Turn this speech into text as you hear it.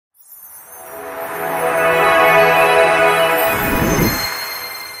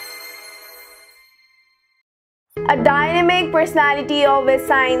dynamic personality always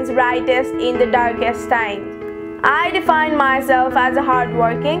shines brightest in the darkest times. I define myself as a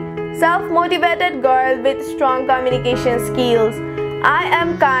hardworking, self-motivated girl with strong communication skills. I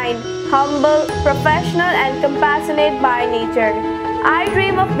am kind, humble, professional and compassionate by nature. I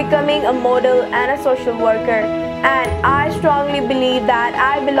dream of becoming a model and a social worker, and I strongly believe that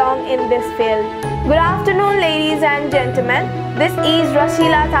I belong in this field. Good afternoon, ladies and gentlemen. This is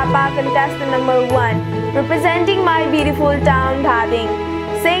Rashila Thapa, contestant number 1, representing my beautiful town Dhading.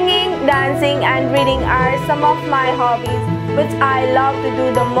 Singing, dancing and reading are some of my hobbies, which I love to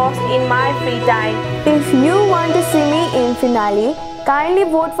do the most in my free time. If you want to see me in finale, kindly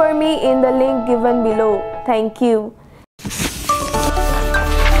vote for me in the link given below. Thank you.